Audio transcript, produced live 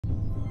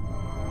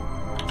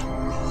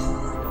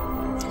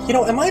You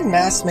know, am I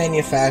mass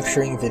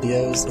manufacturing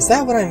videos? Is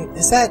that what I'm...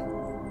 Is that...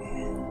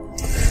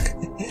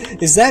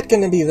 Is that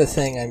gonna be the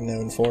thing I'm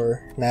known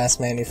for? Mass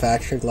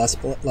manufactured Let's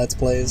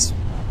Plays?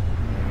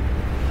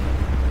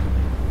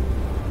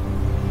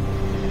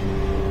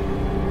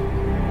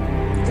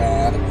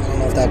 God, I don't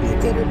know if that'd be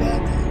a good or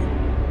bad thing.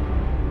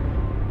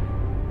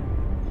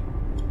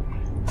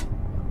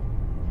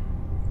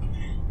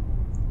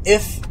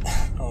 If...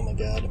 Oh my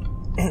god.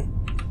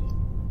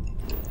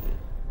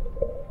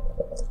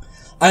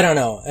 I don't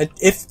know.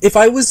 If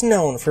I was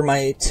known for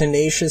my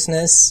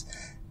tenaciousness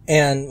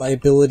and my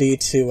ability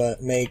to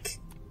make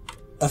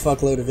a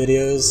fuckload of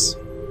videos,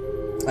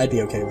 I'd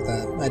be okay with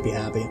that. I'd be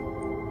happy.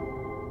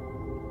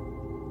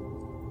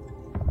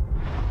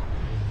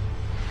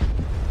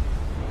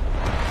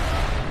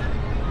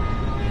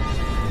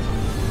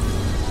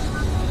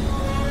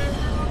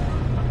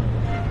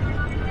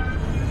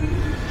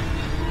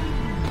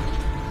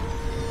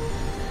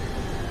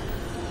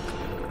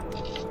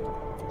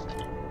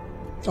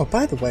 Oh,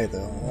 by the way,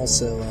 though,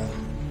 also,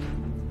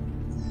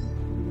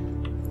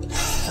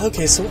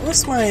 okay, so what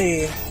was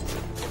my...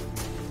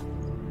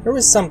 There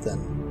was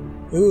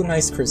something. Ooh,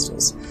 nice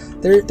crystals.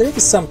 There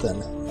was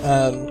something.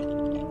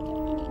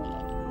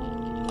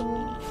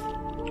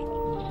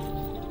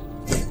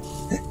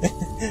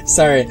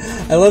 Sorry,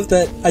 I love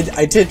that.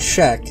 I did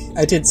check.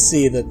 I did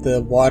see that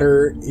the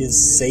water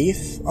is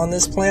safe on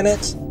this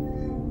planet.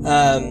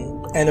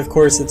 And of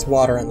course it's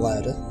water and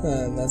lead.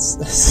 That's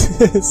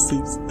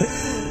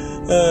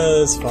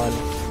it's fun.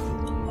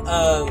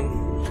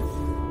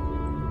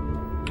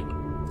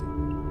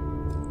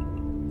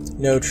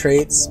 No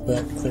traits,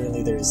 but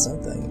clearly there's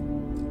something.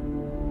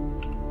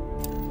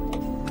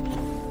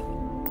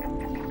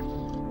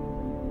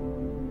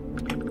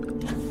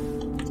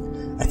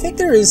 I think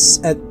there's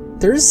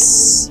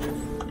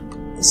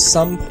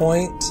some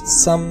point,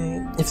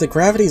 if the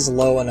gravity's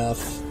low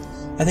enough,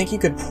 I think you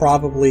could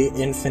probably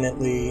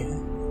infinitely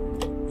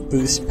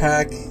boost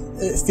pack,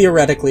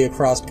 theoretically,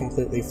 across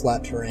completely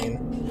flat terrain.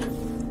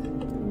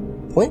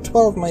 Point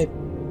 12 might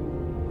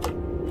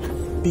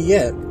be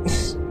it.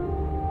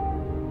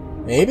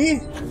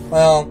 Maybe?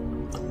 Well,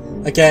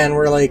 again,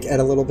 we're like at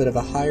a little bit of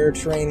a higher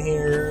terrain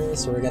here,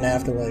 so we're gonna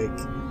have to like...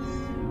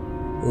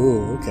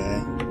 Ooh,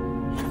 okay.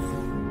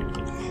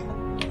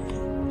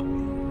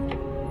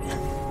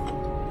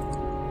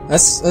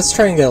 Let's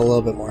try and get a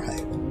little bit more height.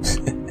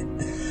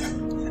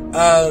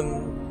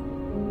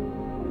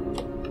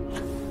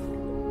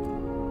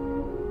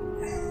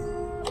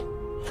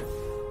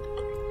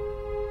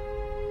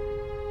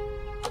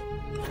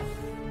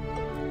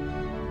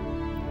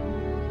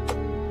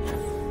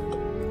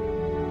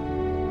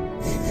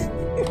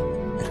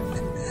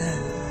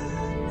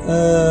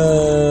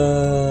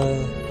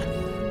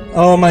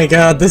 Oh my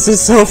god, this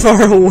is so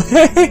far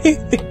away!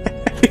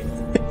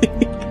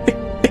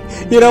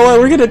 You know what,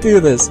 we're gonna do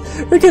this.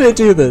 We're gonna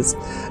do this.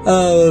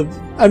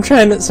 I'm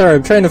trying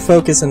to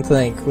focus and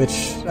think,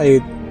 which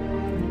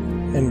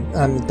I'm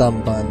a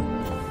dumb bun.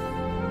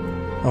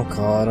 Oh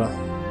god.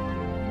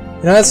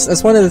 You know,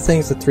 that's one of the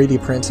things with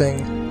 3D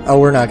printing. Oh,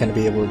 we're not gonna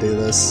be able to do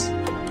this.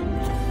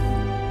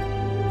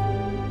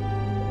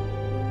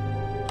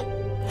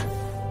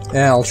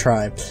 Yeah, I'll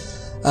try.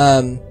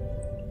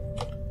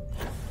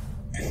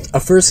 A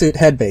fursuit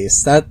head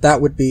base.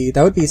 That would be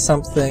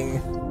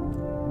something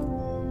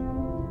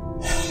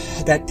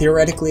that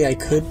theoretically I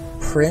could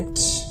print.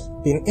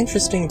 Be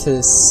interesting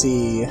to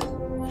see.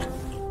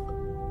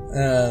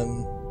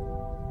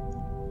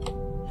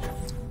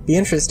 Be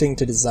interesting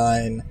to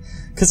design,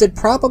 because it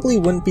probably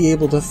wouldn't be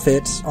able to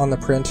fit on the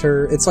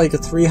printer. It's like a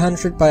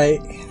 300 by,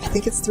 I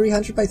think it's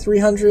 300 by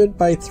 300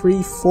 by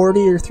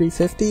 340 or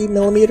 350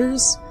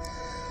 millimeters.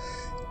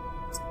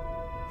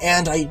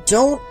 And I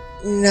don't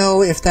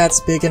know if that's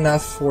big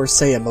enough for,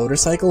 say, a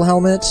motorcycle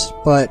helmet,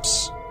 but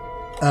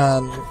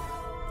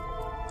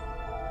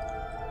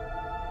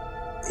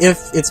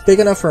if it's big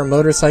enough for a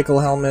motorcycle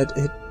helmet,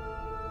 it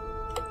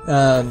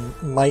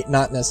might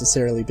not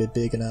necessarily be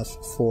big enough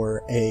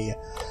for a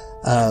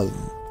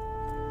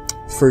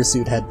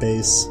fursuit head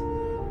base.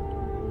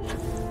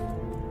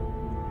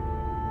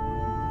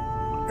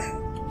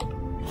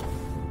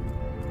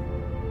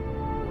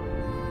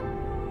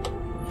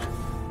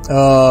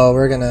 Oh,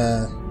 we're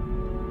gonna...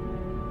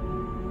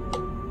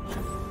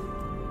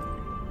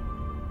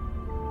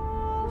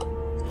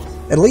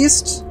 At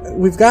least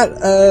we've got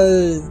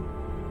a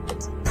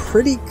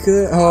pretty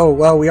good... Oh,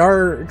 well, we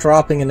are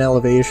dropping an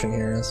elevation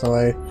here, so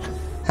I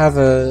have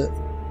a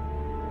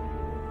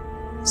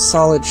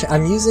solid...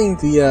 I'm using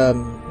the...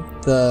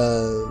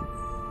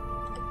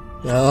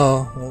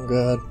 Oh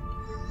god.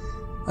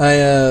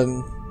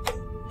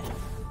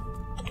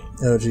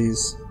 Oh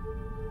jeez.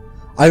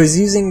 I was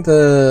using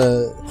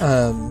the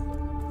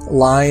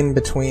line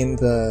between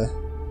the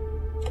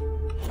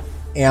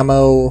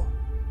ammo,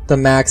 the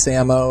max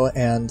ammo,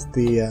 and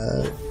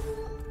the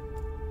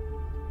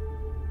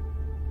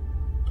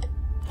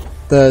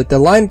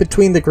line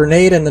between the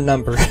grenade and the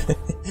number.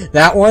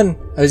 That one,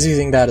 I was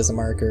using that as a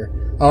marker.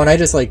 Oh, and I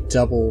just like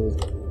double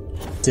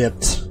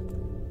dipped.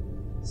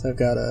 So I've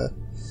got a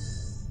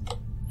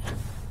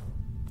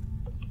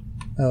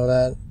Oh,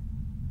 that...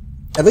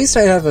 At least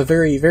I have a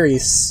very, very,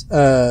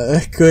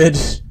 good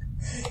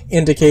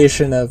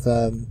indication of,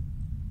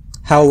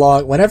 how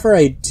long... Whenever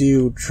I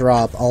do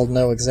drop, I'll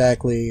know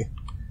exactly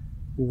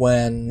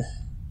when...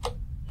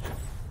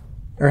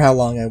 Or how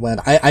long I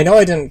went. I know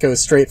I didn't go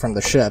straight from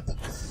the ship,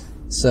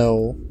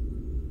 so...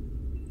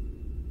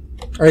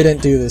 Or I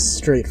didn't do this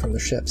straight from the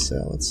ship,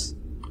 so it's...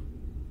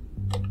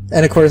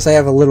 And of course I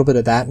have a little bit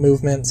of that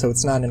movement, so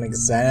it's not an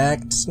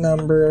exact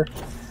number.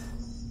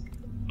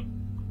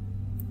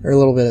 Or a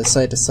little bit of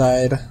side to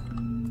side.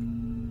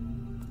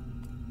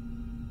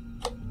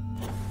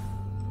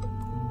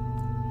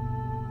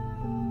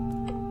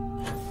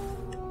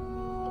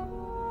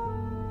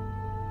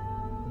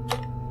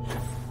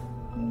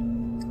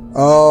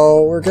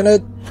 Oh, we're gonna...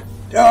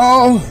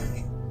 Oh!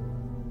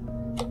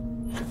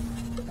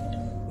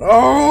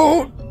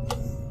 Oh!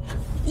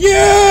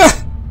 Yeah!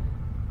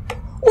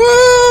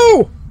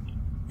 Woo!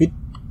 We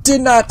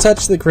did not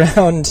touch the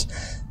ground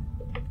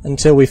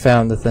until we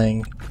found the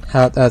thing.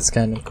 That's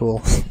kind of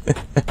cool.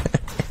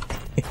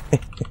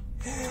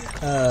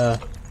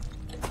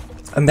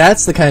 And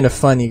that's the kind of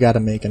fun you gotta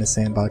make in a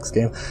sandbox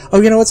game.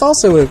 Oh, you know, it's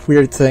also a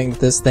weird thing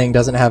this thing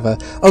doesn't have a...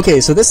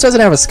 Okay, so this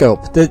doesn't have a scope.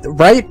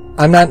 Right?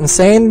 I'm not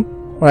insane?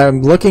 When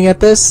I'm looking at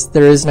this,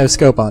 there is no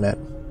scope on it.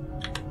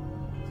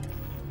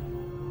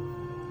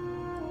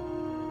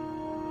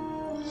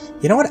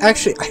 You know what?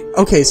 Actually,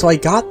 okay, so I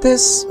got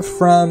this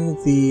from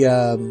the,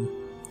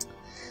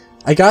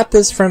 I got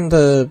this from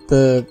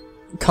the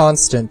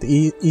constant,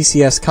 the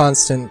ECS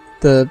constant,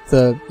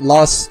 the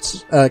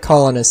Lost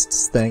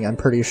Colonists thing, I'm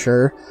pretty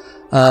sure.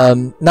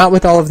 Not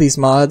with all of these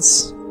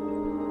mods,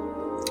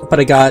 but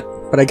I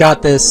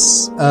got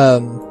this,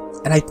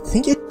 and I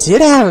think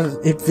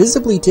it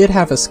visibly did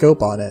have a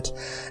scope on it.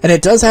 And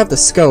it does have the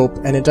scope,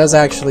 and it does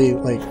actually,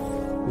 like,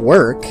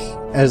 work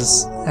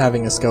as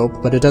having a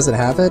scope, but it doesn't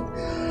have it.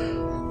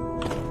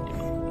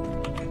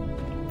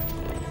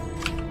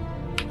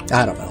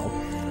 I don't know.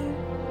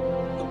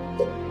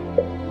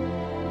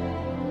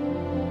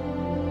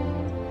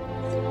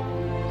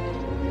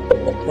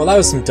 Well, that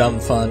was some dumb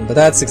fun, but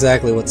that's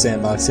exactly what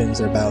sandbox games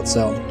are about,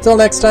 so... Until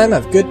next time,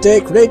 have a good day,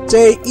 great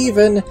day,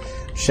 even...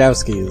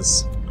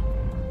 Showskis.